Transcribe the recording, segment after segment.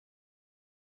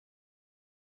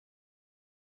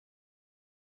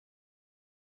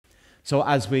So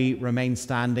as we remain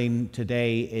standing,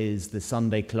 today is the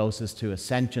Sunday closest to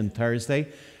Ascension Thursday,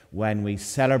 when we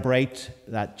celebrate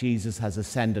that Jesus has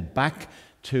ascended back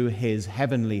to his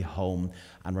heavenly home.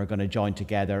 And we're going to join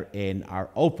together in our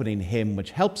opening hymn,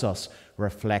 which helps us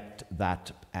reflect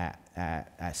that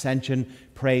ascension.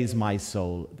 Praise my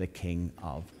soul, the King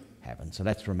of heaven. So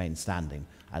let's remain standing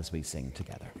as we sing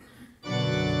together.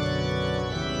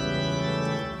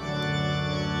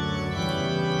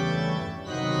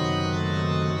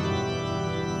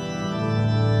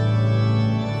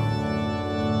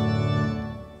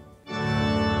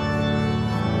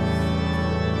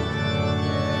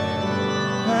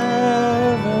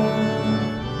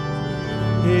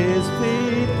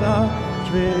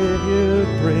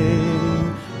 Tribute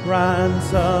bring,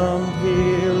 ransomed,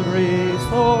 healed,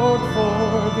 restored,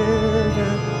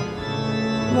 forgiven,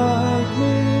 like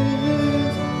me.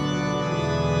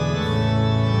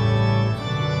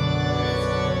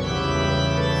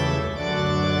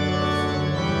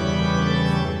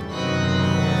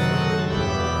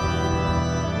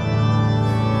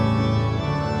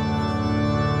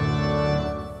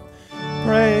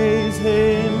 Praise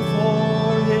him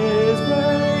for his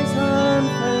grace and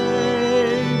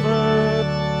favor.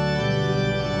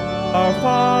 Our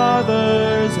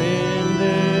fathers in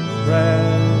this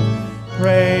realm,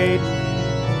 pray.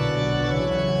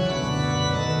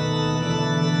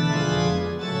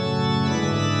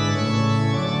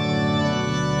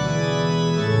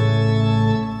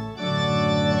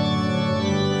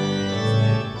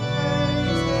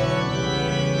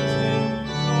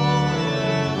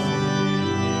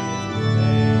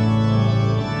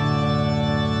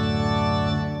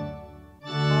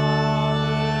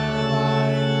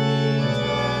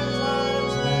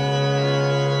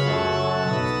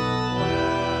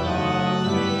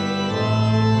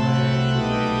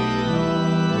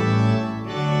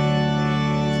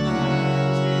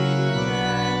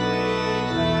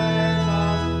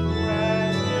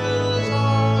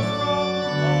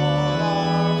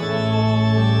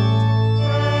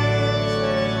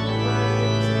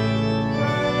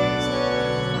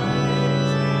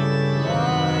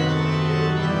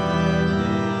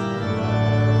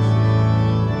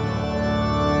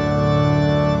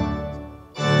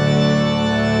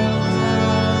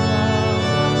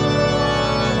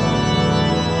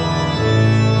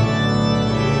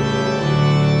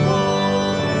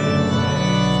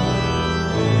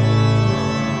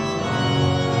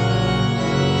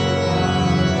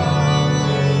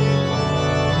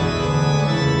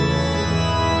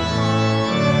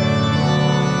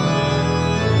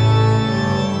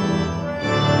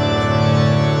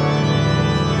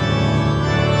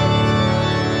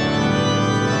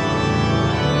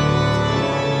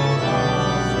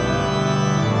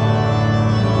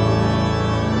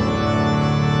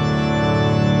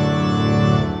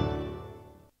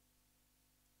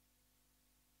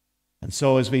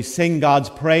 So as we sing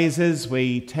God's praises,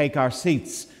 we take our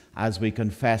seats as we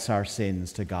confess our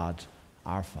sins to God,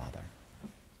 our Father.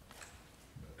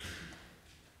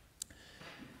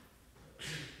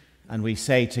 And we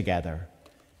say together,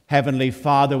 Heavenly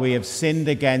Father, we have sinned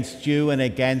against you and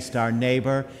against our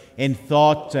neighbor in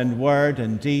thought and word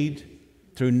and deed,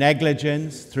 through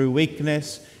negligence, through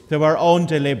weakness, through our own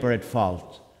deliberate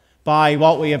fault, by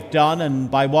what we have done and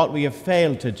by what we have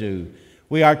failed to do.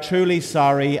 We are truly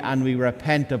sorry and we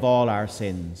repent of all our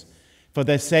sins. For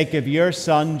the sake of your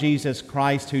Son, Jesus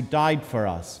Christ, who died for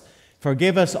us,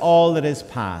 forgive us all that is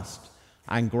past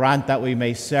and grant that we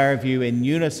may serve you in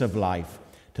newness of life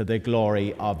to the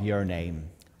glory of your name.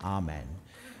 Amen.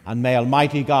 And may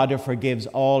Almighty God, who forgives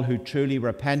all who truly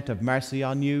repent, have mercy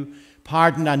on you,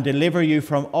 pardon and deliver you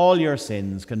from all your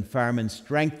sins, confirm and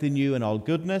strengthen you in all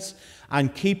goodness,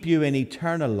 and keep you in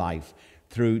eternal life,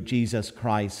 through Jesus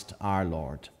Christ our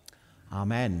Lord.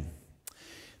 Amen.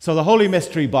 So the Holy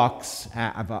Mystery Box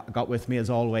I've got with me as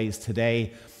always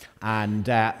today, and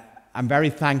I'm very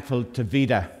thankful to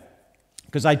Vida,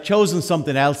 because I'd chosen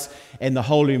something else in the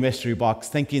Holy Mystery Box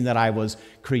thinking that I was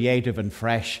creative and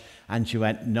fresh, and she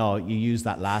went, no, you used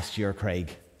that last year,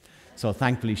 Craig. So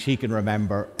thankfully she can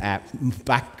remember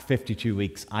back 52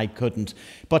 weeks. I couldn't.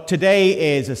 But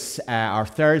today is, our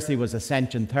Thursday was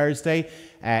Ascension Thursday.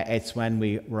 It's when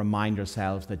we remind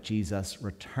ourselves that Jesus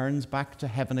returns back to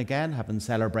heaven again, having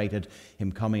celebrated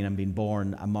him coming and being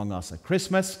born among us at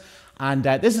Christmas. And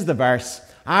this is the verse.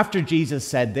 After Jesus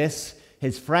said this,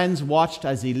 his friends watched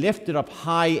as he lifted up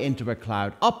high into a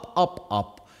cloud. Up, up,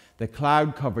 up. The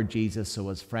cloud covered Jesus so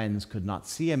his friends could not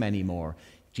see him anymore.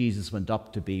 Jesus went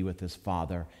up to be with his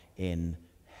Father in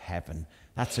heaven.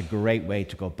 That's a great way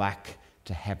to go back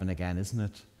to heaven again, isn't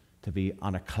it? To be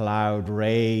on a cloud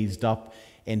raised up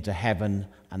into heaven,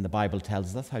 and the Bible tells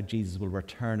us that's how Jesus will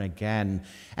return again.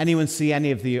 Anyone see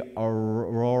any of the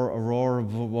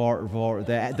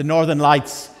the Northern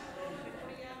Lights?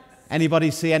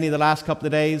 Anybody see any of the last couple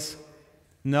of days?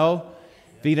 No?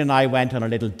 Vita and I went on a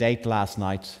little date last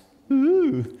night.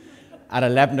 Ooh. At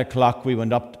 11 o'clock, we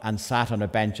went up and sat on a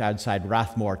bench outside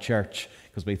Rathmore Church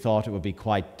because we thought it would be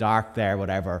quite dark there,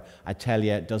 whatever. I tell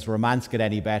you, does romance get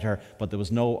any better? But there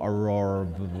was no aurora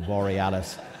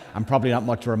borealis. And probably not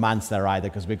much romance there either,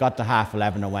 because we got to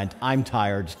 11:30 and went, I'm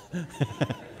tired.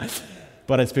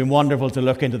 But it's been wonderful to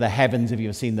look into the heavens, if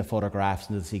you've seen the photographs,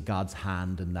 and to see God's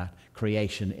hand in that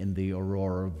creation in the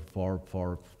aurora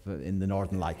in the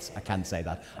Northern Lights. I can't say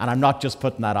that. And I'm not just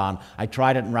putting that on. I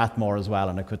tried it in Rathmore as well,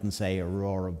 and I couldn't say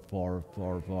aurora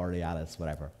borealis,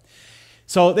 whatever.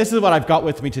 So this is what I've got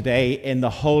with me today in the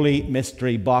Holy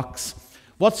Mystery Box.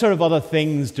 What sort of other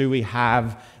things do we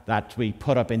have that we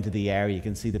put up into the air? You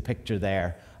can see the picture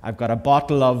there. I've got a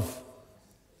bottle of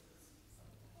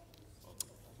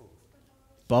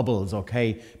bubbles,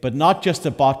 okay? But not just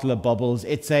a bottle of bubbles.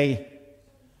 It's a,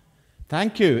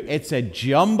 thank you, it's a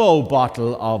jumbo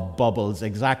bottle of bubbles,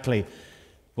 exactly.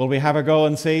 Will we have a go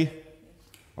and see?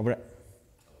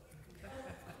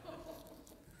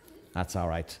 That's all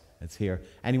right. It's here.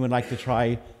 Anyone like to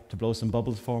try to blow some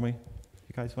bubbles for me?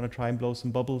 You guys want to try and blow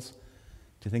some bubbles?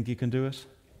 Do you think you can do it? Do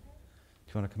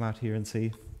you want to come out here and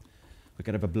see? We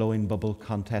could have a blowing bubble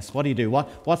contest. What do you do?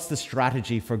 What's the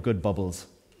strategy for good bubbles?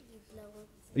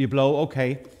 You blow,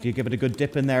 okay. Do you give it a good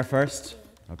dip in there first?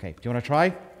 Okay. Do you want to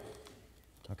try?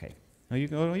 Okay. No, you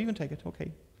can take it.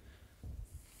 Okay.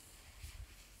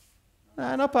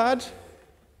 Not bad. How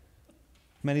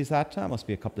many is that? Must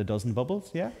be a couple of dozen bubbles.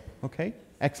 Yeah. Okay.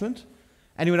 Excellent.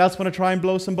 Anyone else want to try and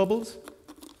blow some bubbles?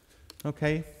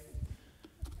 Okay.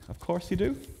 Of course you do.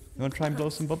 You want to try and blow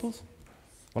some bubbles?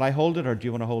 Will I hold it, or do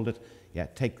you want to hold it? Yeah.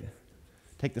 Take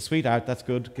the sweet out. That's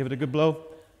good. Give it a good blow.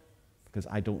 Because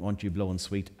I don't want you blowing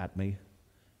sweet at me.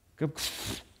 Good.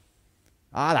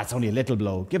 Ah, that's only a little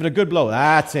blow. Give it a good blow.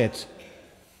 That's it.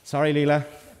 Sorry, Leela.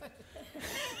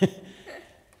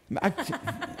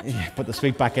 Put the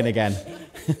sweet back in again.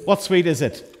 What sweet is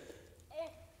it?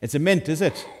 It's a mint, is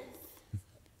it?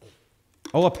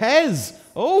 Oh, a Pez.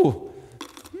 Oh.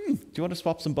 Do you want to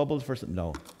swap some bubbles for some?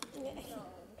 No.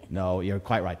 No, you're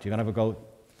quite right. You're going to have a go.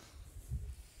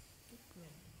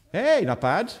 Hey, not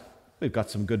bad. We've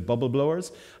got some good bubble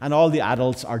blowers, and all the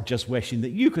adults are just wishing that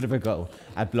you could have a go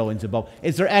at blowing some bubbles.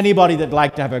 Is there anybody that'd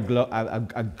like to have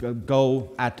a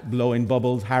go at blowing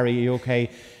bubbles? Harry, are you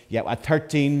okay? Yeah, at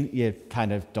 13, you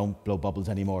kind of don't blow bubbles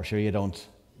anymore. Sure you don't?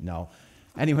 No.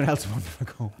 Anyone else want to have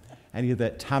a go? Any of the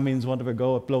Tammins want to have a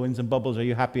go at blowing some bubbles? Are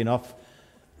you happy enough? Do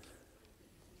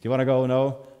you want to go?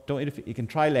 No? Don't. You can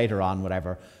try later on,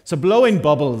 whatever. So blowing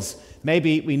bubbles,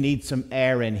 maybe we need some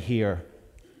air in here.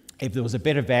 If there was a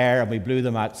bit of air and we blew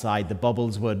them outside, the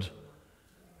bubbles would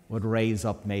raise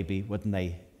up maybe, wouldn't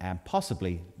they?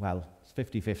 Possibly, well, it's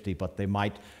 50-50, but they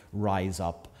might rise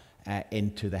up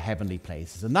into the heavenly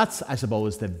places. And that's, I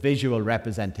suppose, the visual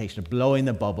representation of blowing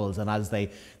the bubbles, and as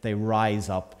they rise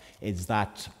up, is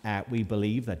that we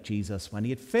believe that Jesus, when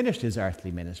he had finished his earthly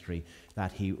ministry,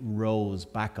 that he rose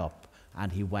back up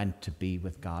and he went to be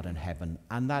with God in heaven.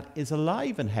 And that is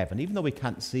alive in heaven, even though we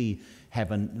can't see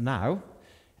heaven now.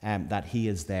 That he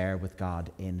is there with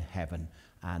God in heaven,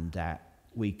 and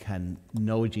we can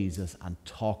know Jesus and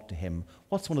talk to him.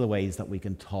 What's one of the ways that we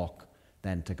can talk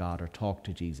then to God, or talk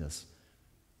to Jesus?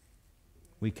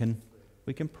 We can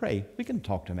pray. We can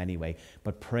talk to him anyway,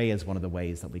 but pray is one of the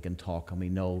ways that we can talk, and we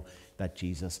know that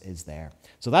Jesus is there.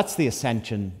 So that's the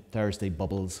Ascension Thursday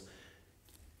bubbles.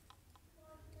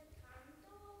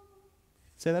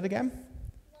 Say that again.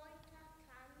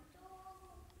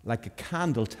 Like a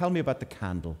candle. Tell me about the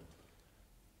candle.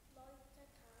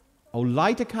 Oh,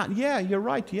 light a candle. Yeah, you're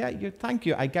right. Yeah, thank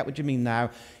you. I get what you mean now.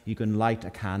 You can light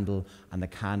a candle, and the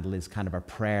candle is kind of a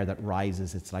prayer that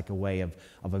rises. It's like a way of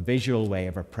a visual way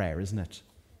of a prayer, isn't it?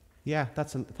 Yeah,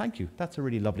 thank you. That's a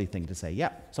really lovely thing to say. Yeah,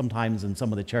 sometimes in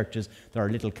some of the churches there are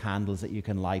little candles that you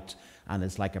can light, and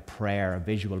it's like a prayer, a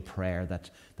visual prayer that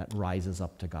rises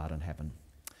up to God in heaven.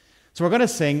 So we're going to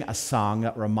sing a song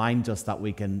that reminds us that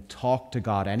we can talk to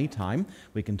God anytime.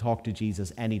 We can talk to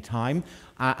Jesus anytime.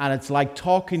 And it's like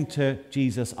talking to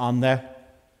Jesus on the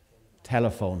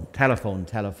telephone.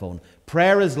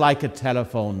 Prayer is like a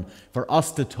telephone for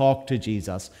us to talk to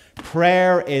Jesus.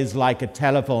 Prayer is like a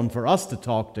telephone for us to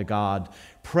talk to God.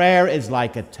 Prayer is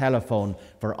like a telephone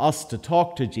for us to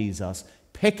talk to Jesus.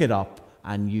 Pick it up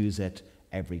and use it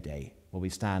every day. Will we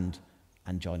stand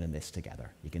and join in this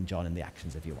together? You can join in the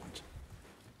actions if you want.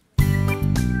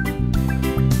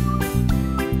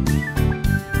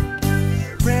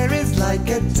 like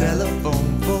a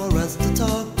telephone for us to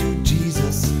talk to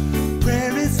Jesus.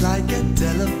 Prayer is like a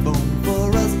telephone for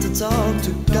us to talk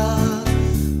to God.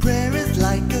 Prayer is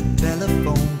like a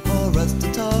telephone for us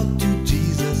to talk to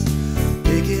Jesus.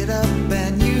 Pick it up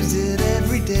and use it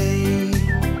every day.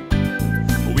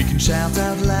 We can shout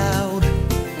out loud,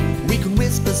 we can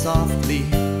whisper softly,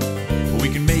 we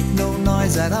can make no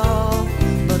noise at all,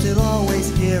 but he'll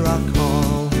always hear our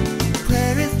call.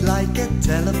 Prayer is like a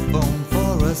telephone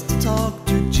for us to talk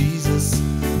to Jesus.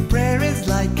 Prayer is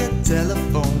like a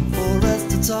telephone for us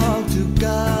to talk to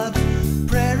God.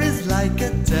 Prayer is like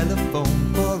a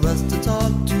telephone for us to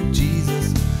talk to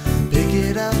Jesus. Pick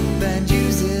it up and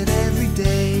use it every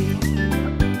day.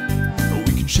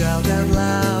 We can shout out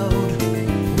loud,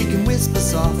 we can whisper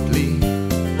softly,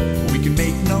 we can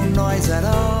make no noise at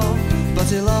all, but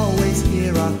he'll always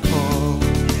hear our call.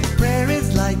 Prayer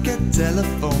is like a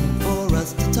telephone for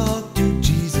us to talk to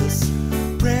Jesus.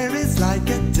 Prayer is like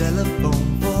a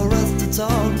telephone for us to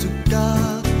talk to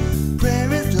God.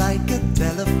 Prayer is like a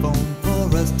telephone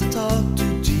for us to talk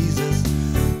to Jesus.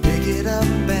 Pick it up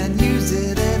and use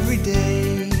it every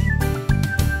day.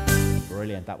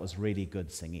 Brilliant. That was really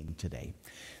good singing today.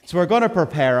 So we're going to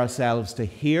prepare ourselves to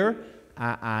hear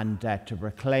and to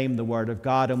proclaim the word of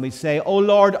God. And we say, O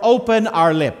Lord, open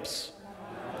our lips.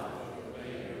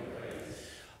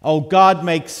 O God,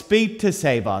 make speed to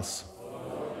save us.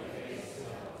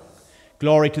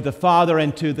 Glory to the Father,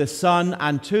 and to the Son,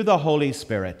 and to the Holy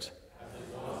Spirit.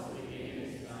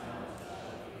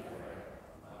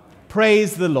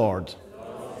 Praise the Lord.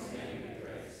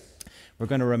 We're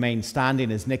going to remain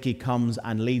standing as Nikki comes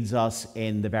and leads us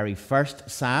in the very first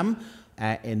psalm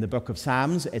in the book of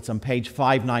Psalms. It's on page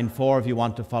 594 if you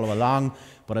want to follow along.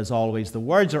 But as always, the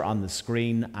words are on the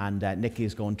screen, and Nikki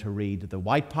is going to read the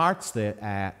white parts,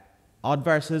 the odd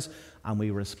verses, and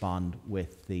we respond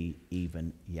with the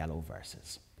even yellow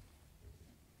verses.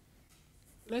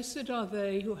 Blessed are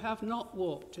they who have not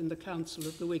walked in the counsel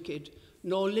of the wicked,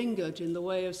 nor lingered in the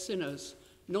way of sinners,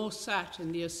 nor sat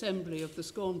in the assembly of the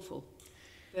scornful.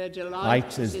 Their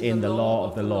delight is in the law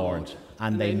of the Lord,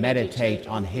 and they meditate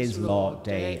on his law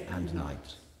day and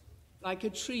night. Like a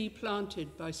tree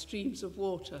planted by streams of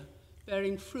water,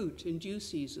 bearing fruit in due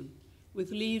season,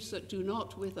 with leaves that do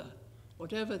not wither,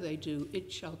 whatever they do,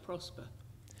 it shall prosper.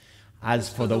 As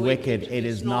for the wicked, it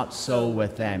is not so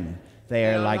with them.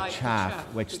 They are like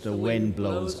chaff which the wind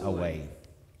blows away.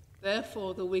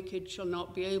 Therefore the wicked shall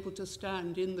not be able to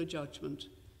stand in the judgment,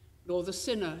 nor the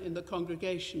sinner in the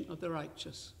congregation of the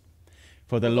righteous.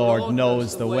 For the Lord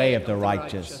knows the way of the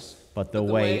righteous, but the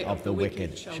way of the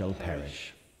wicked shall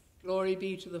perish. Glory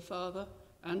be to the Father,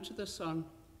 and to the Son,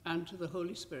 and to the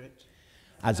Holy Spirit.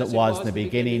 As it was in the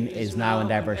beginning, is now,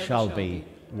 and ever shall be,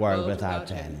 world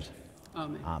without end.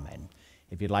 Amen. Amen.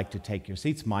 If you'd like to take your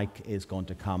seats, Mike is going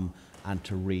to come and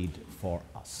to read for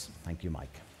us. Thank you,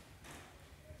 Mike.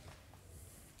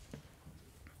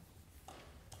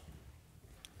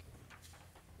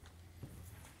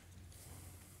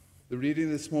 The reading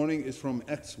this morning is from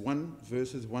Acts 1,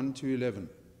 verses 1 to 11.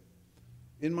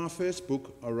 In my first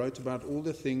book, I wrote about all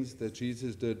the things that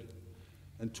Jesus did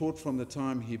and taught from the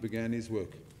time he began his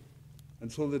work,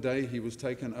 until the day he was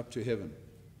taken up to heaven.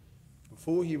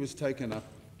 Before he was taken up,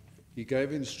 he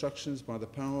gave instructions by the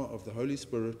power of the Holy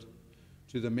Spirit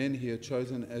to the men he had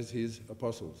chosen as his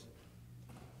apostles.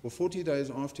 For 40 days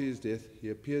after his death,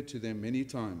 he appeared to them many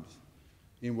times,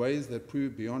 in ways that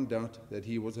proved beyond doubt that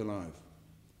he was alive.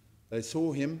 They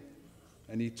saw him,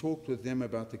 and he talked with them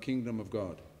about the kingdom of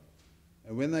God.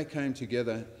 And when they came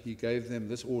together, he gave them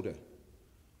this order: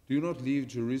 do not leave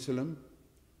Jerusalem,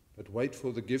 but wait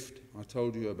for the gift I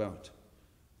told you about,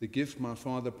 the gift my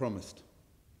Father promised.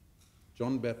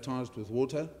 John baptized with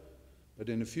water, but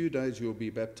in a few days you will be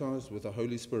baptized with the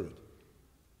Holy Spirit.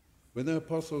 When the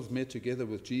apostles met together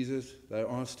with Jesus, they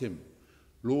asked him,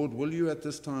 Lord, will you at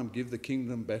this time give the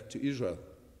kingdom back to Israel?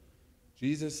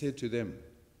 Jesus said to them,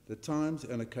 the times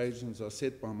and occasions are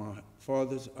set by my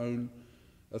Father's own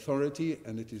authority,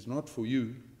 and it is not for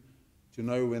you to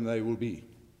know when they will be.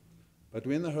 But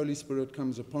when the Holy Spirit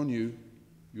comes upon you,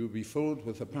 you will be filled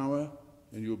with the power,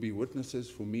 and you will be witnesses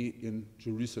for me in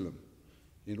Jerusalem,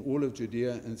 in all of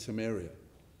Judea and Samaria,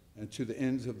 and to the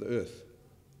ends of the earth.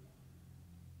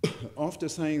 After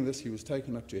saying this, he was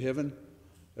taken up to heaven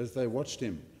as they watched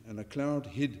him, and a cloud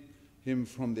hid him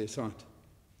from their sight.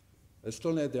 They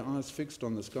still had their eyes fixed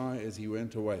on the sky as he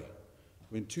went away,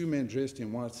 when two men dressed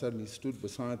in white suddenly stood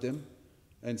beside them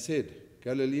and said,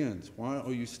 Galileans, why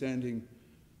are you standing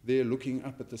there looking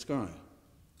up at the sky?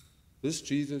 This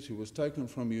Jesus who was taken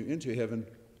from you into heaven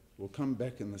will come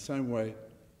back in the same way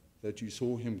that you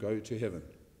saw him go to heaven.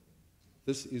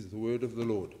 This is the word of the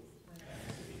Lord.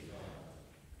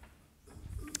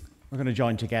 We're going to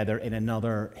join together in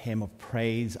another hymn of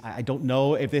praise. I don't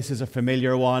know if this is a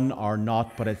familiar one or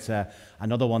not, but it's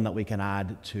another one that we can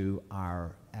add to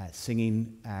our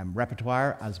singing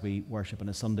repertoire as we worship on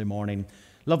a Sunday morning.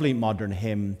 Lovely modern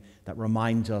hymn that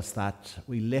reminds us that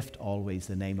we lift always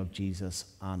the name of Jesus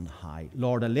on high.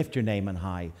 Lord, I lift your name on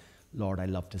high. Lord, I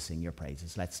love to sing your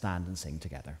praises. Let's stand and sing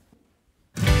together.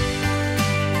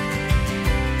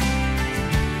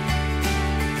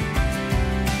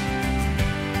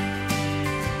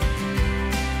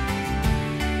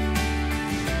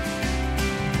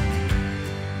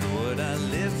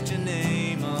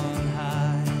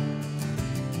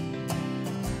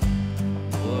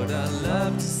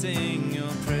 Sing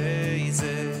your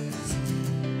praises.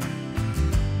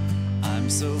 I'm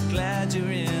so glad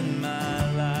you're in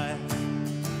my life.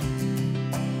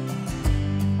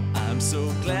 I'm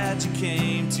so glad you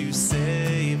came to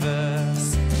save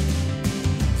us.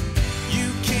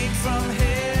 You came from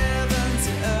heaven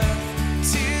to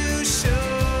earth to show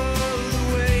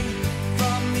the way,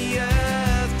 from the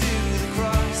earth to the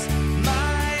cross,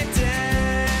 my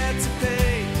debt to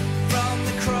pay, from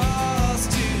the cross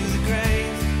to the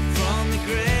grave, from the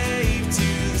grave to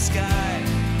the sky.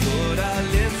 Lord, I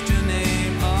lift your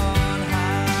name on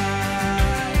high.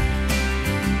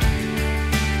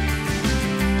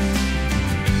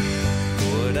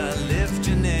 Lord, I lift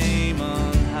your name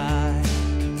on high.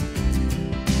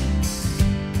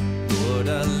 Lord,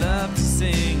 I love to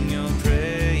sing your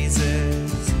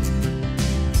praises.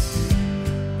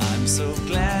 I'm so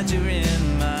glad you're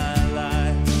in my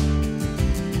life.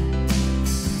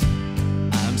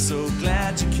 I'm so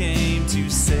glad you came to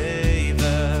save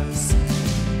us.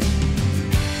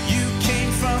 You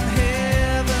came from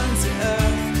heaven to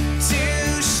earth to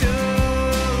show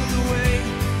the way,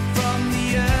 from the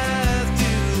earth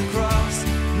to the cross,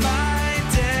 my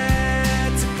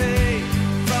debt to pay,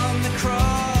 from the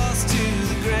cross to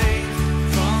the grave,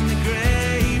 from the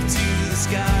grave to the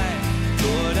sky.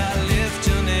 Lord, I lift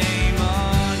your name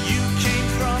on. You came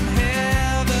from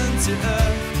heaven to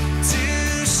earth to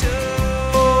show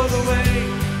the way,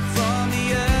 from the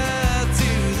earth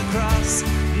to the cross,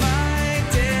 my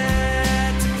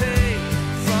debt to pay,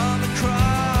 from the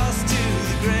cross to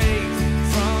the grave,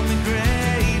 from the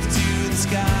grave to the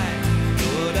sky.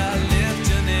 Lord, I lift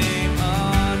your name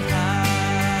on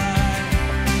high.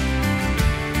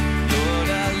 Lord,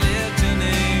 I lift your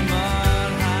name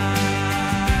on high.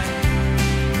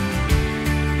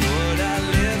 Lord, I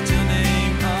lift your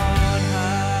name on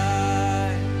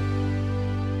high.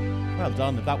 Well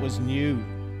done. If that was new,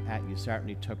 you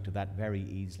certainly took to that very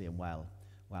easily and well.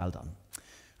 Well done.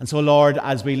 And so, Lord,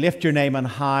 as we lift your name on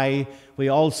high, we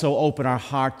also open our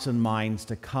hearts and minds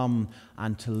to come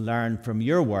and to learn from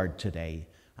your word today.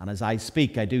 And as I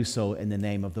speak, I do so in the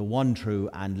name of the one true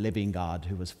and living God,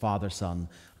 who is Father, Son,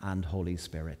 and Holy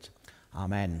Spirit.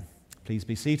 Amen. Please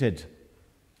be seated.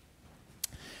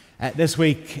 This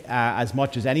week, as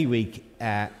much as any week,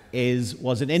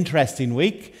 was an interesting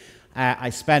week. I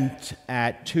spent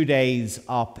 2 days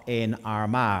up in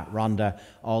Armagh, Rhonda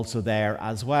also there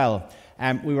as well.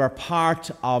 We were part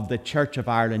of the Church of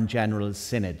Ireland General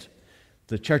Synod.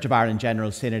 The Church of Ireland General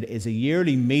Synod is a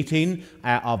yearly meeting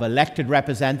of elected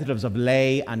representatives of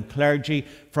lay and clergy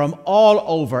from all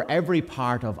over every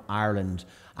part of Ireland.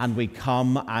 And we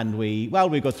come and we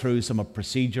go through some of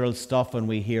procedural stuff, and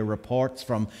we hear reports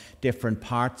from different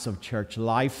parts of church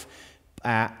life.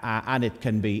 And it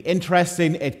can be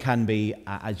interesting. It can be,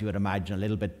 as you would imagine, a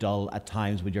little bit dull at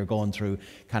times when you're going through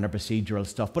kind of procedural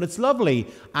stuff. But it's lovely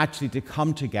actually to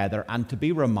come together and to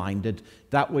be reminded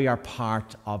that we are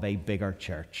part of a bigger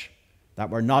church. That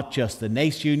we're not just the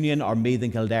naasunion or Meath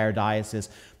and Kildare diocese,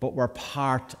 but we're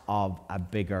part of a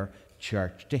bigger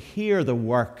church. To hear the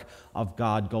work of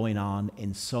God going on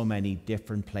in so many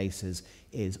different places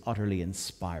is utterly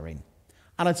inspiring.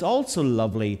 And it's also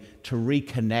lovely to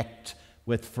reconnect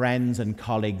with friends and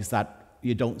colleagues that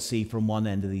you don't see from one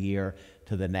end of the year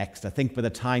to the next. I think by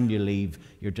the time you leave,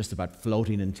 you're just about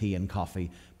floating in tea and coffee,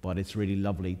 but it's really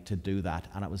lovely to do that.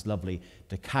 And it was lovely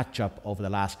to catch up over the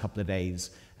last couple of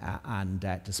days and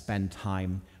to spend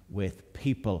time with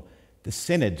people. The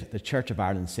Synod, the Church of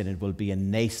Ireland Synod, will be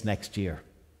in Naas next year.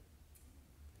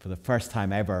 For the first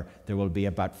time ever, there will be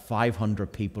about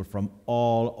 500 people from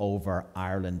all over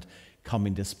Ireland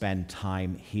coming to spend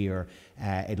time here.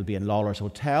 It'll be in Lawler's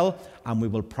Hotel, and we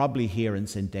will probably here in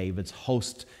St. David's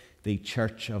host the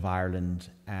Church of Ireland,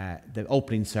 the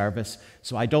opening service.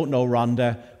 So I don't know,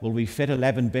 Rhonda, will we fit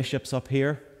 11 bishops up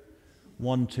here?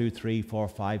 1, 2, 3, 4,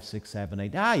 5, 6, 7,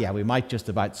 8. Yeah, we might just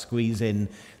about squeeze in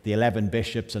the 11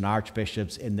 bishops and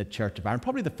archbishops in the Church of Ireland.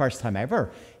 Probably the first time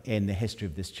ever in the history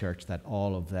of this church that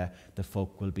all of the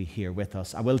folk will be here with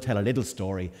us. I will tell a little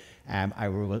story.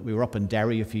 We were up in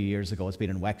Derry a few years ago. It's been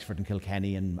in Wexford and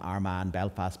Kilkenny and Armagh and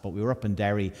Belfast, but we were up in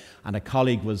Derry, and a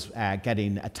colleague was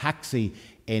getting a taxi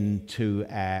into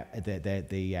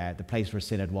the place where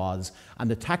Synod was, and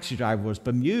the taxi driver was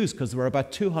bemused because there were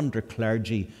about 200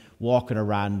 clergy walking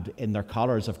around in their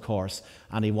collars, of course,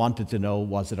 and he wanted to know,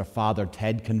 was it a Father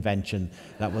Ted convention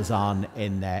that was on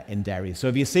in Derry? So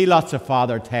if you see lots of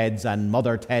Father Teds and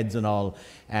Mother Teds and all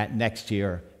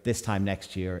this time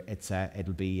next year,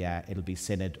 it'll be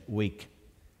Synod week.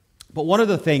 But one of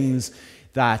the things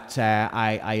that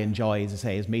I enjoy, as I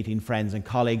say, is meeting friends and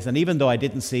colleagues. And even though I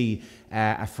didn't see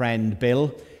a friend,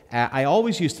 Bill, I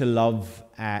always used to love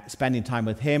spending time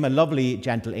with him, a lovely,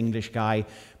 gentle English guy.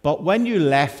 But when you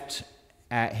left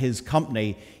his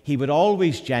company, he would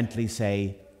always gently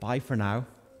say, "Bye for now.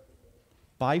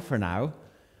 Bye for now."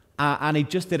 And he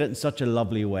just did it in such a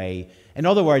lovely way. In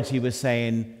other words, he was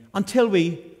saying, until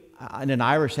we, in an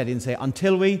Irish setting, say,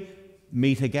 until we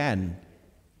meet again,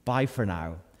 bye for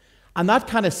now. And that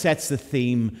kind of sets the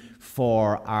theme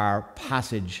for our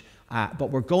passage.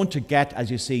 But we're going to get, as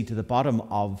you see, to the bottom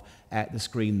of the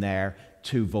screen there,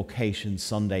 to Vocations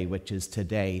Sunday, which is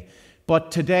today. But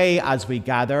today, as we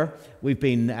gather, we've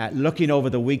been looking over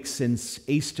the weeks since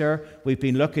Easter. We've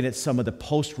been looking at some of the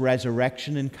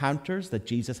post-resurrection encounters that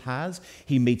Jesus has.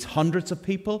 He meets hundreds of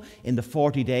people in the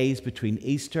 40 days between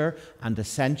Easter and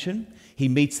Ascension. He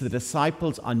meets the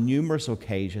disciples on numerous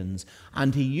occasions,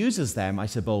 and he uses them, I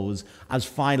suppose, as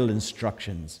final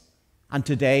instructions. And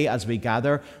today, as we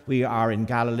gather, we are in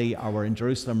Galilee, or we're in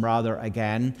Jerusalem rather,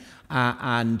 again,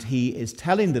 and he is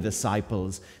telling the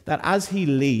disciples that as he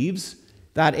leaves,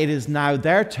 that it is now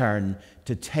their turn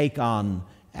to take on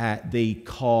the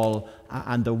call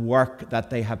and the work that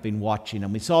they have been watching.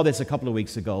 And we saw this a couple of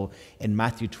weeks ago in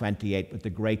Matthew 28 with the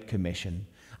Great Commission.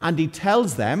 And he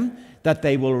tells them that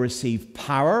they will receive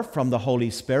power from the Holy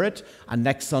Spirit. And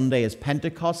next Sunday is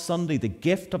Pentecost Sunday, the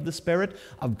gift of the Spirit,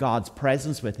 of God's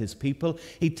presence with his people.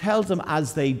 He tells them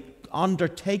as they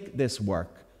undertake this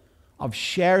work of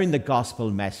sharing the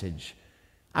gospel message,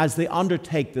 as they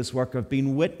undertake this work of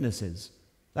being witnesses,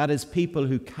 that is, people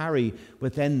who carry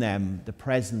within them the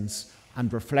presence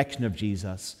and reflection of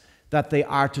Jesus, that they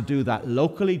are to do that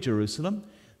locally, Jerusalem.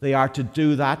 They are to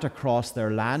do that across their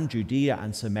land, Judea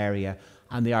and Samaria,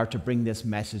 and they are to bring this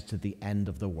message to the end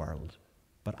of the world.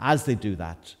 But as they do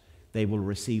that, they will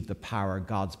receive the power,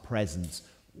 God's presence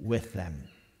with them.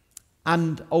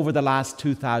 And over the last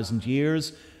 2,000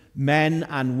 years, men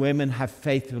and women have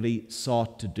faithfully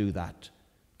sought to do that,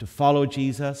 to follow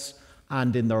Jesus,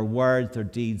 and in their words, their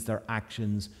deeds, their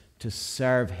actions, to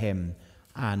serve him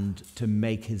and to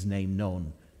make his name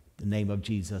known. The name of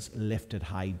Jesus lifted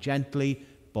high, gently,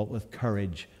 but with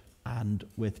courage and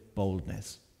with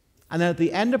boldness. And then at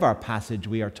the end of our passage,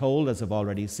 we are told, as I've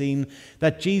already seen,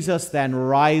 that Jesus then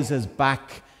rises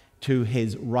back to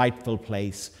his rightful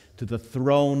place, to the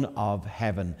throne of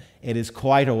heaven. It is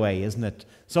quite a way, isn't it?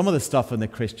 Some of the stuff in the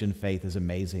Christian faith is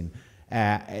amazing.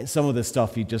 Some of the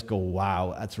stuff you just go,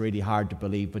 wow, that's really hard to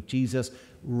believe. But Jesus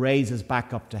raises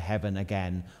back up to heaven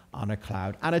again on a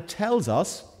cloud. And it tells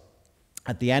us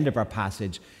at the end of our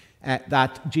passage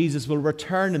that Jesus will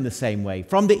return in the same way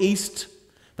from the east.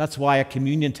 That's why a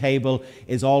communion table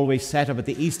is always set up at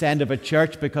the east end of a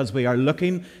church, because we are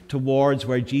looking towards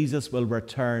where Jesus will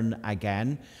return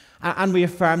again. And we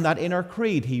affirm that in our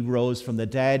creed. He rose from the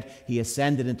dead, he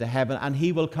ascended into heaven, and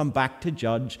he will come back to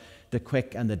judge the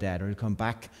quick and the dead, or he'll come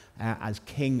back as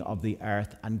king of the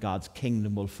earth, and God's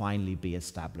kingdom will finally be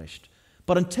established.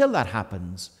 But until that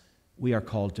happens, we are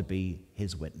called to be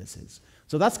his witnesses.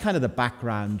 So that's kind of the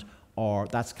background, or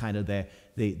that's kind of the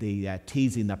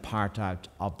teasing the part out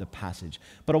of the passage.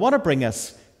 But I want to bring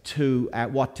us to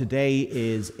what today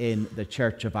is in the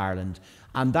Church of Ireland,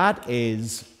 and that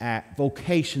is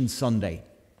Vocations Sunday.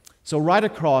 So right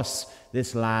across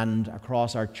this land,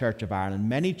 across our Church of Ireland,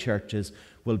 many churches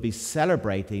will be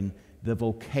celebrating the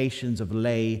vocations of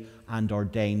lay and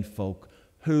ordained folk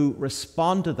who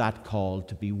respond to that call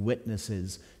to be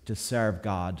witnesses, to serve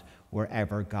God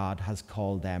wherever God has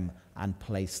called them and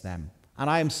placed them. And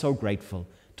I am so grateful,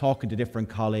 talking to different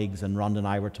colleagues, and Rhonda and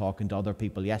I were talking to other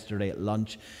people yesterday at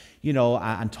lunch,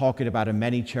 and talking about in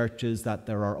many churches that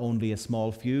there are only a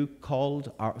small few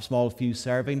called, or a small few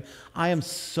serving. I am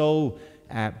so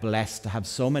blessed to have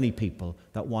so many people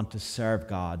that want to serve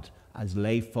God as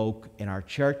lay folk in our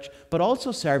church, but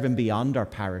also serving beyond our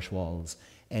parish walls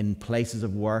in places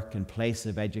of work, in places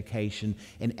of education,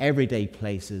 in everyday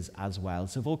places as well.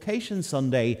 So Vocation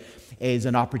Sunday is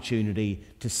an opportunity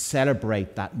to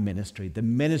celebrate that ministry, the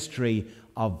ministry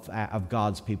of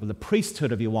God's people, the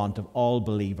priesthood, if you want, of all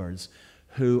believers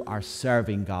who are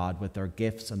serving God with their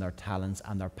gifts and their talents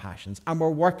and their passions. And we're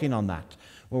working on that.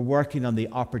 We're working on the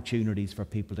opportunities for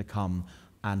people to come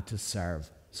and to serve.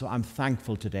 So I'm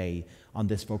thankful today on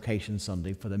this Vocation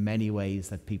Sunday for the many ways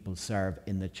that people serve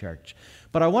in the church.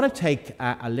 But I want to take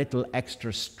a little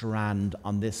extra strand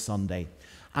on this Sunday,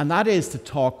 and that is to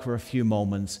talk for a few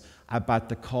moments about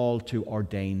the call to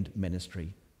ordained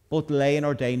ministry. Both lay and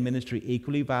ordained ministry,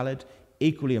 equally valid,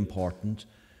 equally important,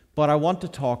 but I want to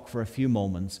talk for a few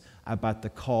moments about the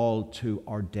call to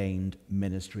ordained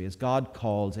ministry, as God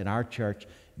calls in our church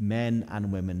men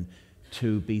and women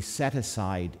to be set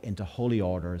aside into holy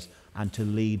orders and to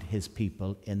lead his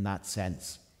people in that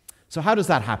sense. So how does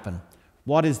that happen?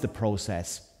 What is the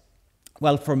process?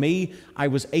 Well, for me, I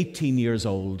was 18 years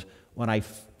old when I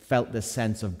felt this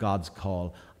sense of God's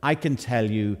call. I can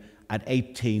tell you at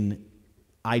 18,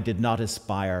 I did not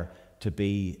aspire to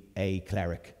be a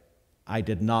cleric. I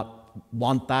did not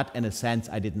want that in a sense.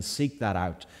 I didn't seek that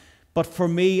out. But for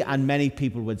me, and many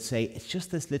people would say, it's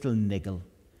just this little niggle,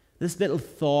 this little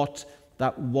thought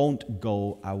that won't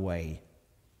go away.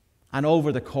 And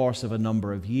over the course of a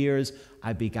number of years,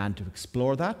 I began to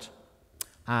explore that.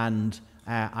 And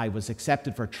I was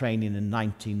accepted for training in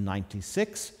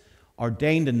 1996,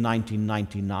 ordained in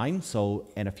 1999. So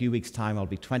in a few weeks' time, I'll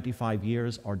be 25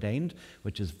 years ordained,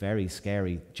 which is very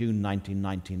scary, June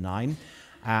 1999.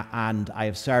 And I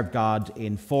have served God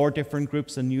in 4 different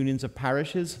groups and unions of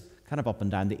parishes, kind of up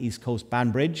and down the East Coast,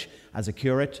 Banbridge as a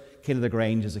curate, Kildare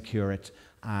Grange as a curate,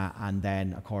 and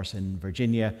then, of course, in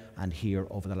Virginia and here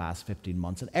over the last 15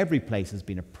 months. And every place has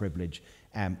been a privilege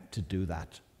to do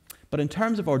that. But in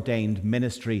terms of ordained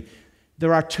ministry,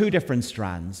 there are 2 different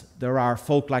strands. There are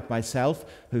folk like myself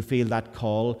who feel that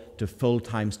call to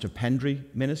full-time stipendiary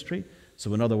ministry.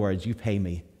 So in other words, you pay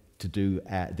me to do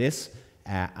this,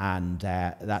 and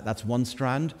that's one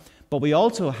strand. But we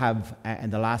also have,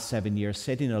 in the last 7 years,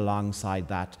 sitting alongside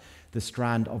that, the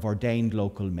strand of ordained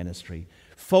local ministry.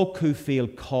 Folk who feel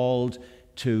called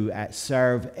to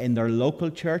serve in their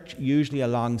local church, usually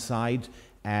alongside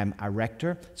a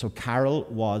rector. So Carol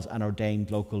was an ordained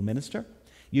local minister,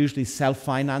 usually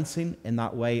self-financing in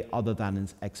that way other than in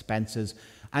expenses,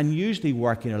 and usually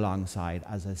working alongside,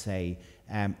 as I say,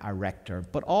 a rector.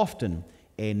 But often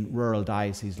in rural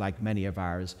dioceses like many of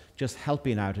ours, just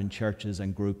helping out in churches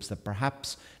and groups that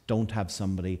perhaps don't have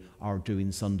somebody or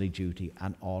doing Sunday duty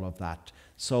and all of that.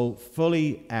 So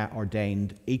fully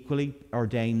ordained, equally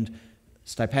ordained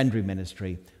stipendiary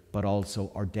ministry, but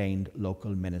also ordained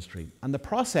local ministry. And the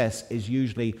process is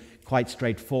usually quite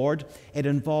straightforward. It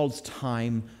involves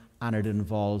time, and it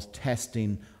involves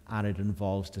testing, and it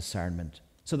involves discernment.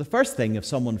 So the first thing, if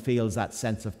someone feels that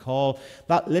sense of call,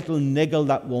 that little niggle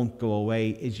that won't go away,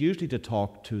 is usually to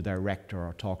talk to their rector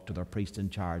or talk to their priest in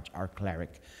charge or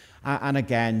cleric. And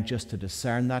again, just to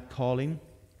discern that calling.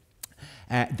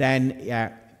 Then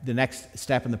the next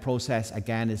step in the process,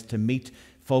 again, is to meet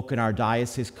folk in our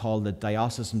diocese called the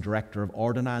Diocesan Director of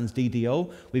Ordinands,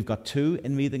 DDO. We've got 2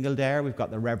 in Meath and Kildare. We've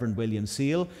got the Reverend William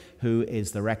Seal, who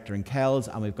is the rector in Kells,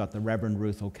 and we've got the Reverend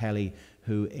Ruth O'Kelly,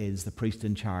 who is the priest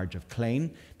in charge of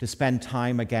Clane, to spend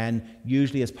time, again,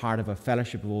 usually as part of a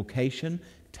fellowship of vocation,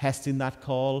 testing that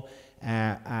call,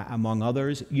 among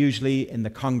others, usually in the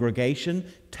congregation,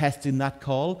 testing that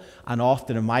call. And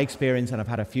often in my experience, and I've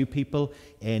had a few people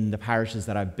in the parishes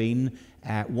that I've been,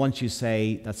 once you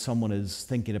say that someone is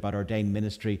thinking about ordained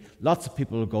ministry, lots of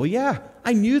people will go, yeah,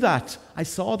 I knew that, I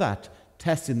saw that,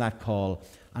 testing that call.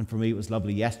 And for me, it was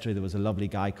lovely. Yesterday, there was a lovely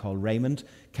guy called Raymond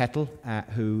Kettle,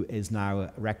 who is now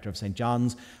a rector of St.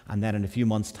 John's. And then in a few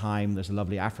months' time, there's a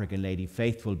lovely African lady,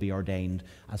 Faith, will be ordained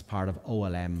as part of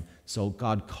OLM. So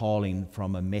God calling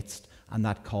from amidst, and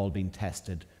that call being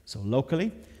tested. So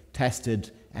locally,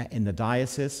 tested in the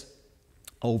diocese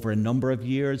over a number of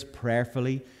years,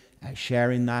 prayerfully,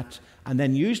 sharing that. And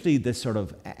then usually this sort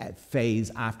of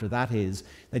phase after that is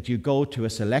that you go to a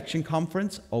selection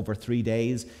conference over 3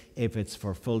 days if it's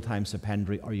for full-time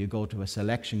stipendiary, or you go to a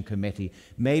selection committee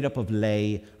made up of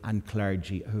lay and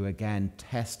clergy who again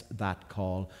test that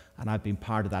call. And I've been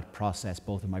part of that process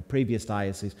both in my previous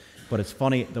diocese, but it's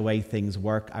funny the way things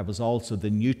work. I was also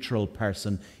the neutral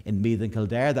person in Meath and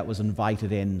Kildare that was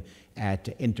invited in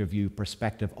to interview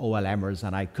prospective OLMers,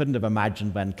 and I couldn't have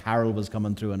imagined when Carol was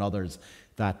coming through and others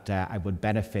that I would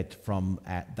benefit from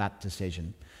that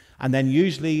decision. And then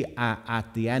usually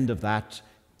at the end of that,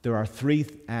 there are 3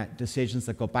 decisions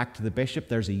that go back to the bishop.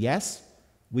 There's a yes,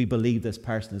 we believe this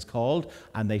person is called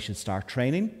and they should start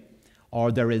training.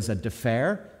 Or there is a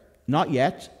defer, not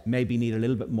yet, maybe need a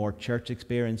little bit more church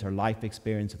experience or life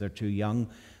experience if they're too young.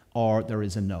 Or there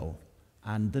is a no.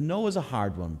 And the no is a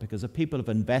hard one, because if people have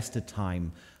invested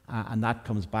time and that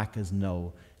comes back as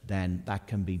no, then that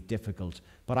can be difficult.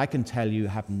 But I can tell you,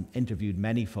 having interviewed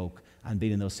many folk and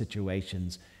been in those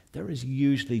situations, there is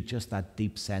usually just that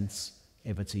deep sense.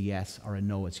 If it's a yes or a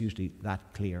no, it's usually that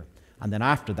clear. And then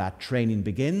after that, training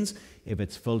begins. If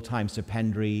it's full-time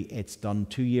stipendiary, it's done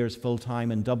 2 years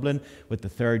full-time in Dublin, with the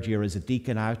third year as a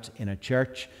deacon out in a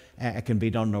church. It can be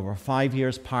done over 5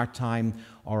 years part-time,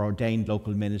 or ordained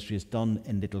local ministry is done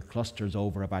in little clusters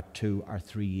over about 2 or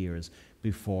 3 years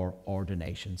before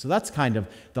ordination. So that's kind of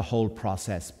the whole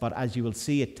process. But as you will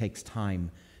see, it takes time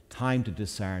to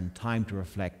discern, time to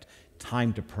reflect,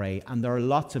 time to pray. And there are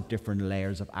lots of different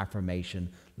layers of affirmation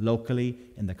locally,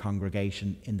 in the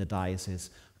congregation, in the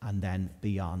diocese, and then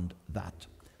beyond that.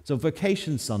 So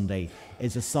Vocation Sunday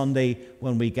is a Sunday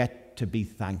when we get to be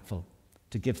thankful,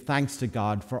 to give thanks to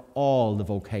God for all the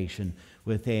vocation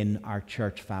within our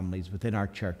church families, within our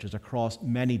churches, across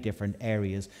many different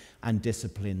areas and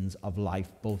disciplines of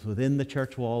life, both within the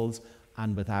church walls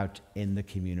and without in the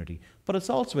community. But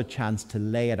it's also a chance to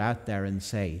lay it out there and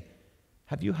say,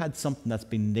 have you had something that's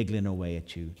been niggling away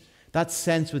at you? That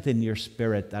sense within your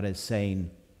spirit that is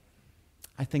saying,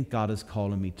 I think God is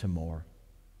calling me to more.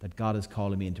 That God is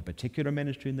calling me into particular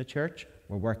ministry in the church.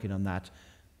 We're working on that.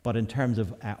 But in terms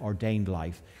of ordained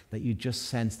life, that you just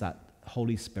sense that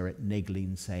Holy Spirit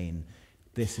niggling, saying,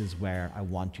 this is where I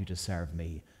want you to serve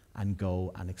me, and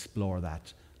go and explore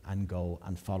that, and go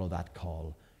and follow that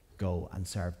call. Go and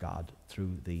serve God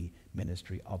through the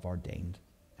ministry of ordained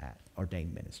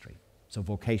ministry. So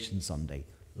Vocation Sunday,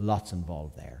 lots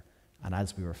involved there. And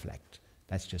as we reflect,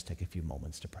 let's just take a few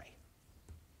moments to pray.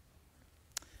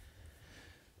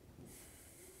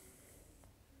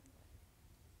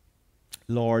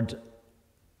 Lord,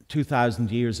 2,000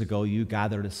 years ago, you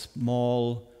gathered a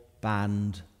small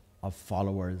band of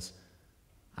followers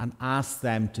and asked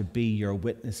them to be your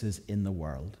witnesses in the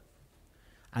world.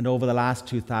 And over the last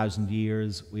 2,000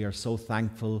 years, we are so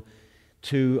thankful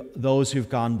to those who've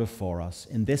gone before us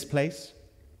in this place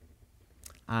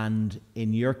and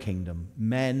in your kingdom,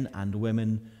 men and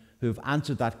women who've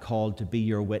answered that call to be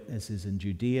your witnesses in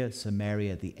Judea,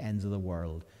 Samaria, the ends of the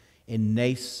world, in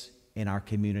Naas, in our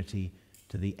community,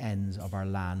 to the ends of our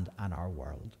land and our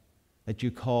world. That you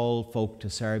call folk to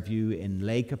serve you in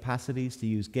lay capacities, to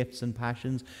use gifts and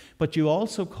passions, but you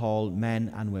also call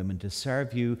men and women to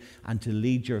serve you and to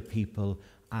lead your people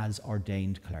as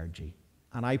ordained clergy.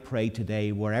 And I pray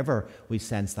today, wherever we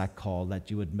sense that call, that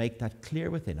you would make that clear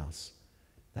within us,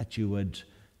 that you would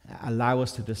allow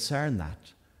us to discern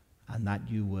that, and that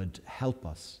you would help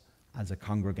us as a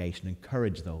congregation,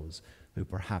 encourage those who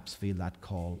perhaps feel that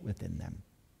call within them.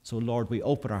 So Lord, we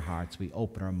open our hearts, we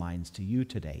open our minds to you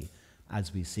today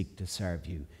as we seek to serve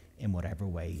you in whatever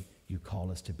way you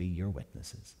call us to be your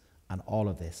witnesses. And all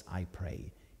of this I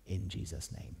pray in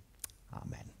Jesus' name.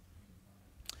 Amen.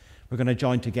 We're going to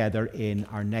join together in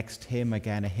our next hymn,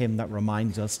 again, a hymn that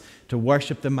reminds us to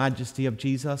worship the majesty of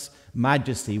Jesus.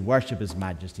 Majesty, worship his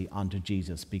majesty. Unto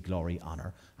Jesus be glory,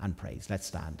 honor, and praise. Let's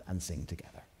stand and sing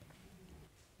together.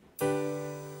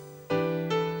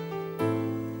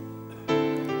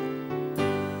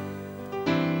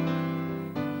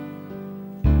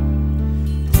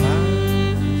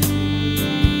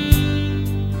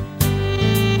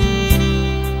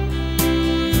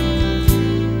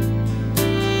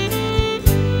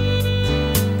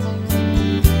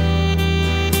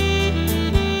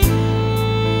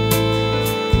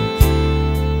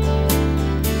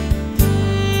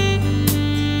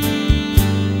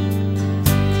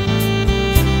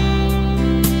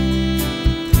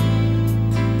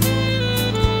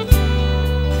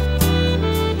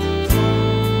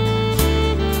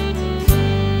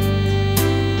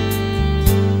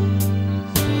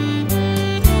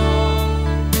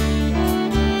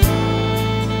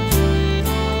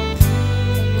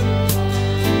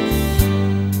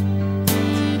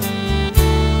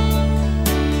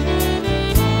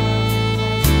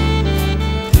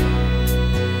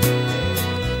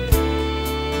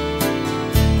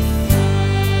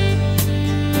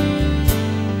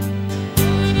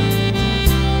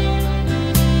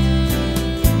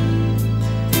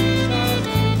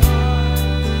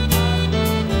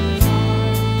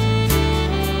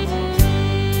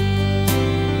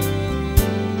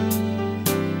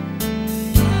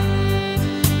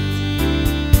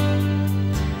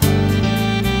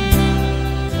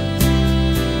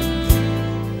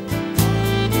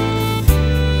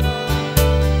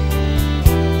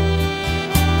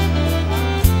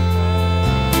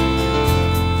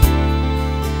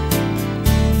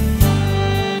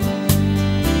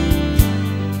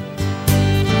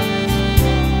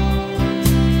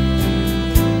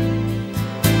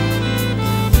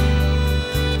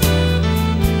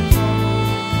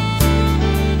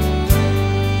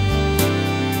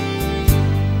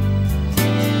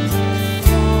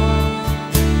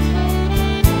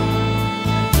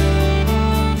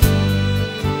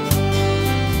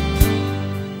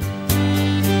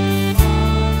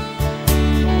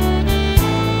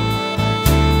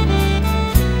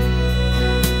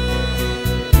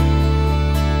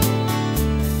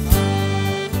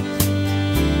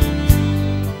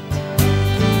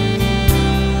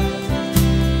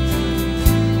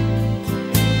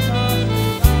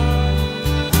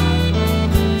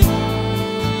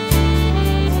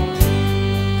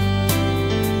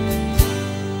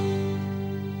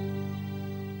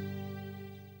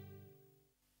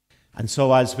 And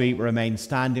so as we remain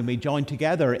standing, we join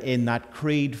together in that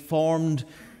creed formed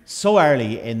so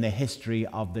early in the history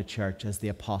of the church as the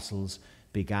apostles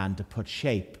began to put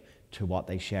shape to what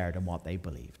they shared and what they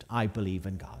believed. I believe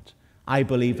in God. I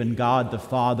believe in God, the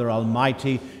Father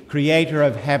Almighty, creator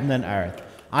of heaven and earth.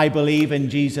 I believe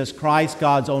in Jesus Christ,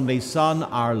 God's only Son,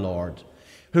 our Lord,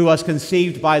 who was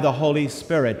conceived by the Holy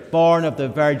Spirit, born of the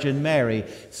Virgin Mary,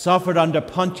 suffered under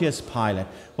Pontius Pilate,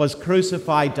 was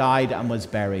crucified, died, and was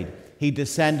buried. He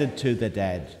descended to the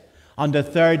dead. On the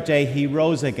third day he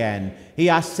rose again. He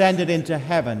ascended into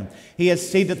heaven. He is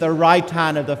seated at the right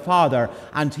hand of the Father,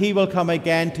 and he will come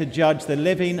again to judge the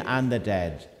living and the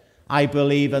dead. I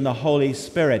believe in the Holy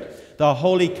Spirit, the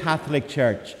Holy Catholic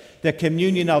Church, the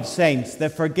communion of saints, the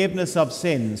forgiveness of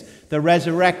sins, the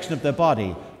resurrection of the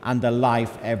body, and the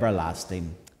life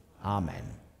everlasting.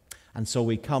 Amen. And so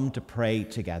we come to pray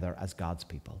together as God's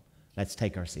people. Let's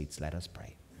take our seats. Let us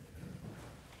pray.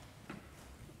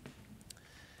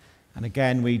 And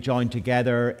again, we join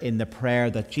together in the prayer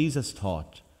that Jesus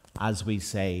taught as we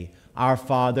say, Our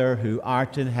Father, who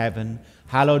art in heaven,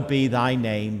 hallowed be thy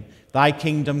name. Thy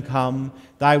kingdom come,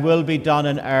 thy will be done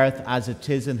on earth as it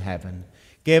is in heaven.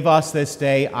 Give us this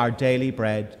day our daily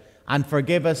bread, and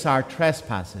forgive us our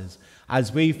trespasses,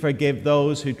 as we forgive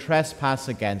those who trespass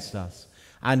against us.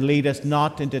 And lead us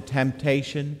not into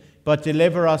temptation, but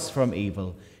deliver us from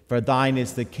evil. For thine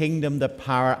is the kingdom, the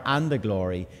power, and the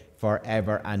glory,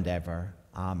 forever and ever.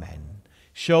 Amen.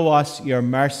 Show us your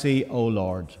mercy, O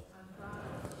Lord.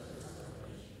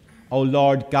 O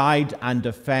Lord, guide and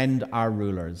defend our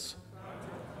rulers.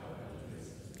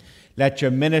 Let your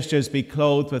ministers be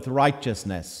clothed with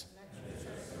righteousness.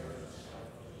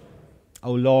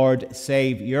 O Lord,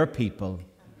 save your people.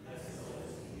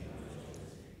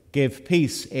 Give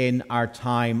peace in our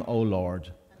time, O Lord.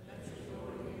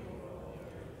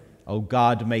 O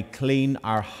God, make clean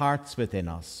our hearts within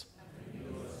us.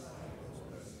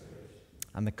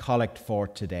 And the collect for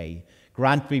today.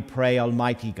 Grant, we pray,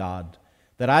 Almighty God,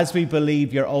 that as we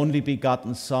believe your only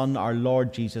begotten Son, our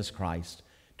Lord Jesus Christ,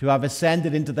 to have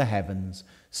ascended into the heavens,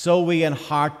 so we in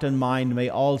heart and mind may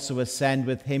also ascend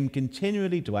with him,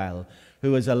 continually dwell,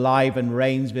 who is alive and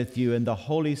reigns with you in the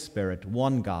Holy Spirit,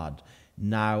 one God,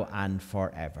 now and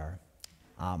forever.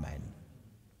 Amen.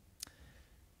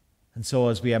 And so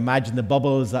as we imagine the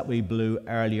bubbles that we blew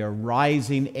earlier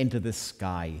rising into the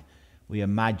sky, we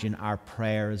imagine our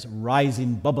prayers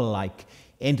rising bubble-like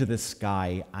into the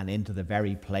sky and into the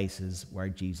very places where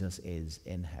Jesus is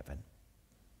in heaven.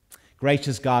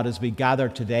 Gracious God, as we gather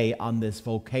today on this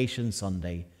Vocation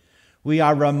Sunday, we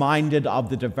are reminded of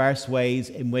the diverse ways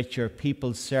in which your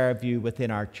people serve you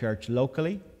within our church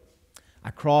locally,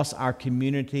 across our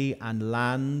community and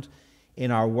land,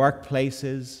 in our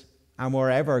workplaces, and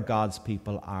wherever God's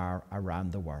people are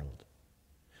around the world.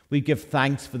 We give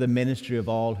thanks for the ministry of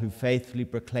all who faithfully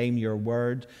proclaim your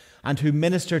word and who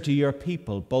minister to your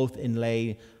people, both in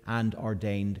lay and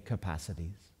ordained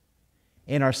capacities.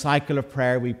 In our cycle of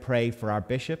prayer, we pray for our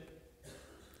bishop.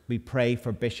 We pray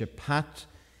for Bishop Pat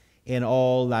in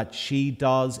all that she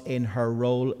does in her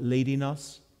role leading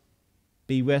us.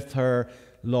 Be with her,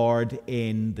 Lord,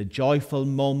 in the joyful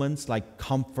moments like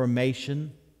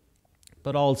confirmation,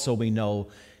 but also we know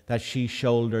that she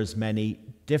shoulders many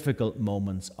difficult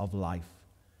moments of life.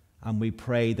 And we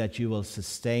pray that you will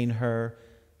sustain her,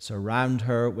 surround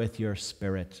her with your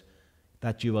spirit,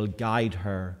 that you will guide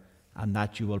her, and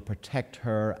that you will protect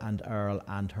her and Earl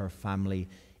and her family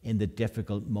in the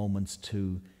difficult moments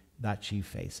too that she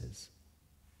faces.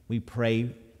 We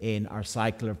pray in our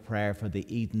cycle of prayer for the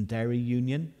Eden Dairy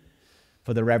Union,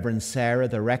 for the Reverend Sarah,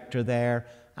 the rector there,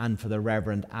 and for the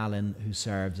Reverend Alan, who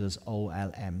serves as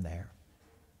OLM there.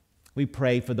 We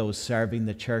pray for those serving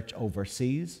the church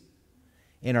overseas.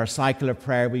 In our cycle of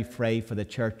prayer, we pray for the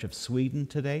Church of Sweden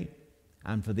today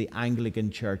and for the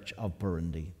Anglican Church of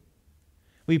Burundi.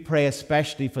 We pray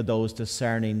especially for those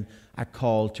discerning a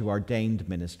call to ordained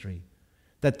ministry,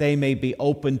 that they may be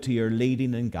open to your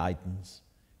leading and guidance.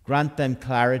 Grant them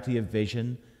clarity of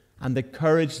vision and the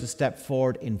courage to step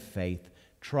forward in faith,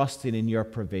 trusting in your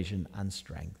provision and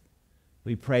strength.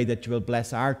 We pray that you will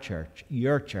bless our church,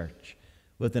 your church,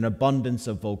 with an abundance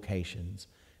of vocations,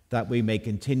 that we may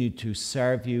continue to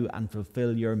serve you and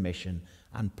fulfill your mission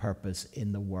and purpose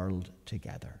in the world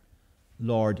together.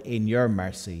 Lord, in your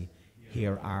mercy,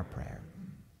 hear our prayer.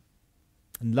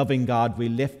 And loving God, we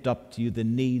lift up to you the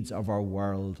needs of our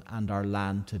world and our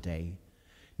land today,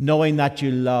 knowing that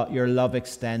your love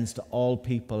extends to all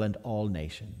people and all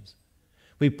nations.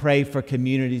 We pray for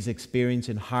communities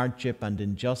experiencing hardship and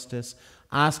injustice,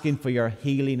 asking for your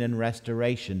healing and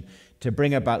restoration to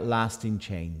bring about lasting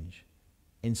change.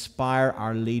 Inspire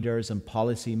our leaders and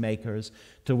policymakers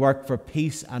to work for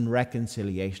peace and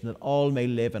reconciliation, that all may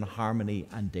live in harmony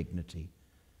and dignity.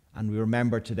 And we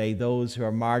remember today those who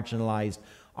are marginalized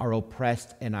or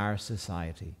oppressed in our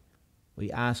society.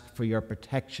 We ask for your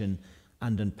protection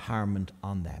and empowerment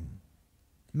on them.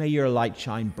 May your light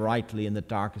shine brightly in the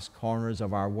darkest corners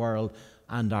of our world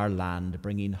and our land,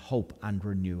 bringing hope and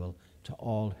renewal to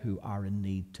all who are in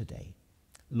need today.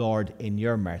 Lord, in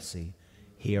your mercy,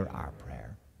 hear our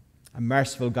prayer. And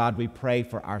merciful God, we pray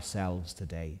for ourselves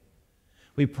today.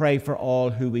 We pray for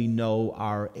all who we know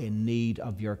are in need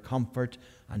of your comfort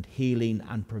and healing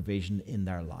and provision in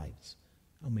their lives.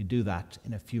 And we do that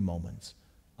in a few moments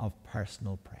of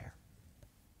personal prayer.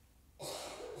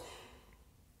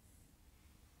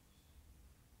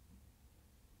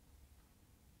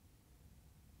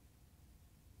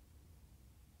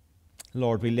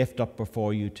 Lord, we lift up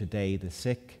before you today the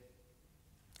sick,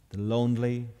 the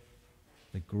lonely,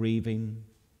 the grieving,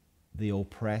 the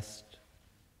oppressed,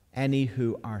 any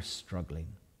who are struggling.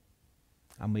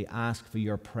 And we ask for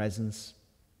your presence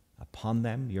upon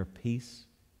them, your peace,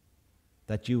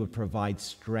 that you would provide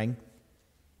strength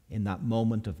in that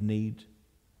moment of need.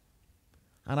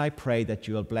 And I pray that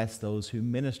you will bless those who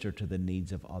minister to the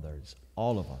needs of others,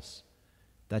 all of us,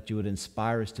 that you would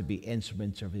inspire us to be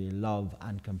instruments of your love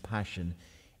and compassion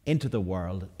into the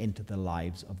world, into the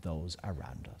lives of those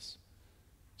around us.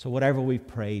 So whatever we've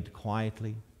prayed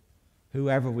quietly,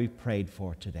 whoever we've prayed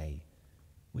for today,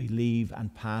 we leave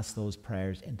and pass those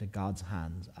prayers into God's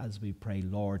hands as we pray,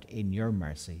 Lord, in your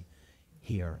mercy,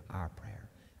 hear our prayer.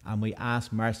 And we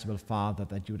ask, merciful Father,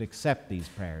 that you would accept these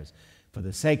prayers for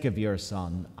the sake of your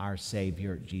Son, our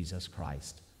Savior, Jesus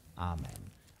Christ. Amen.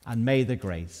 And may the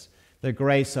grace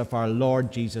of our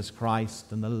Lord Jesus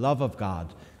Christ and the love of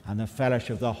God and the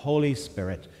fellowship of the Holy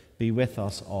Spirit be with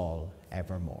us all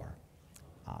evermore.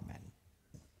 Amen.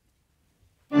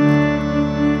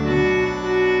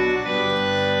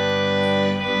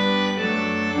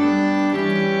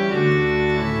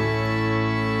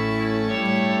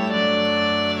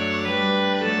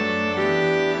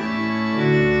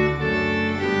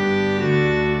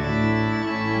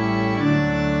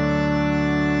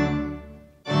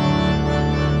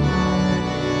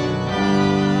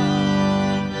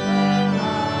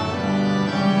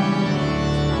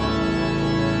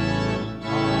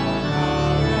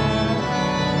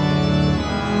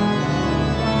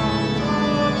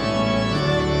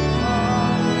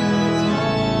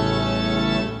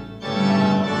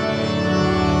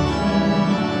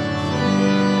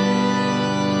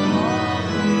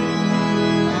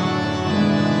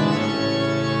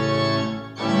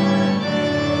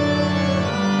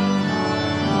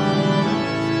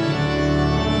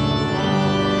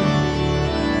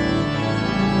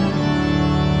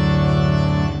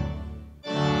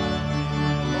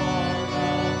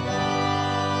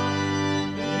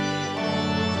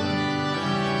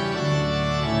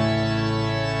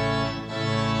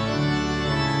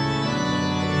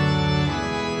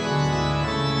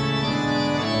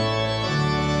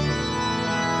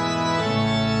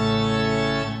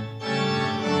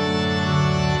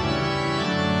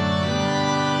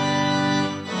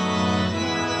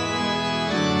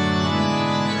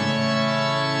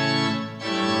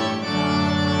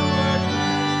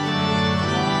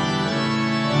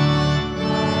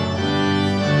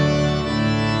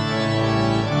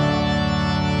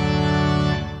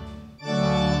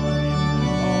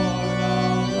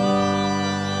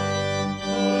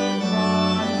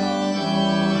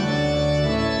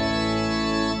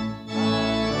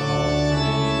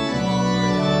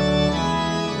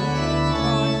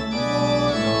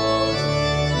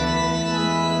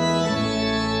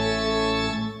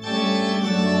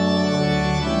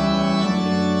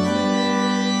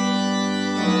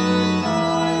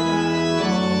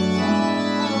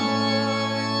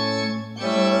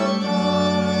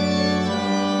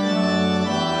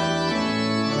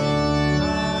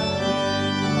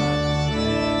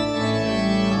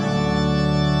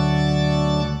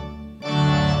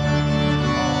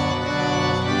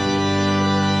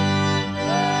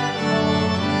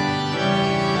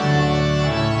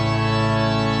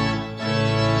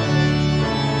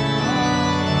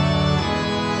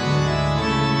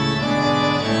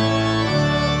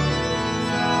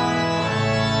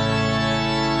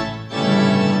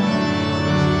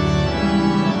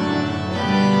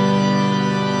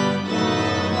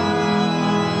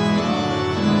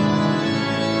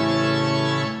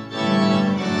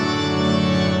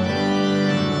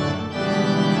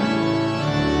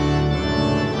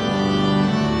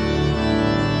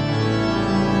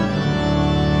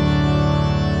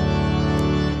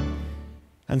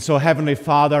 And so, Heavenly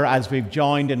Father, as we've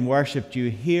joined and worshipped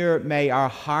you here, may our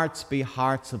hearts be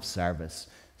hearts of service,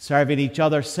 serving each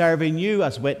other, serving you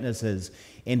as witnesses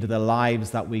into the lives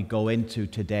that we go into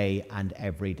today and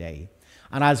every day.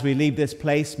 And as we leave this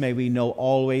place, may we know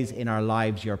always in our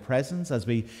lives your presence, as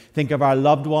we think of our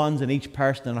loved ones and each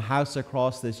person in a house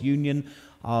across this union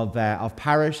of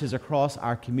parishes across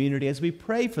our community, as we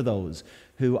pray for those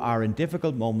who are in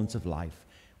difficult moments of life.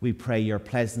 We pray your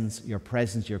presence, your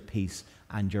peace,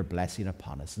 and your blessing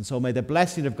upon us. And so may the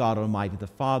blessing of God Almighty, the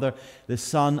Father, the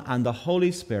Son, and the Holy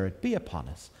Spirit be upon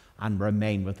us and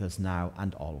remain with us now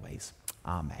and always.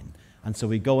 Amen. And so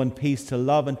we go in peace to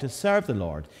love and to serve the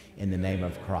Lord in the name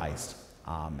of Christ.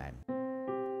 Amen.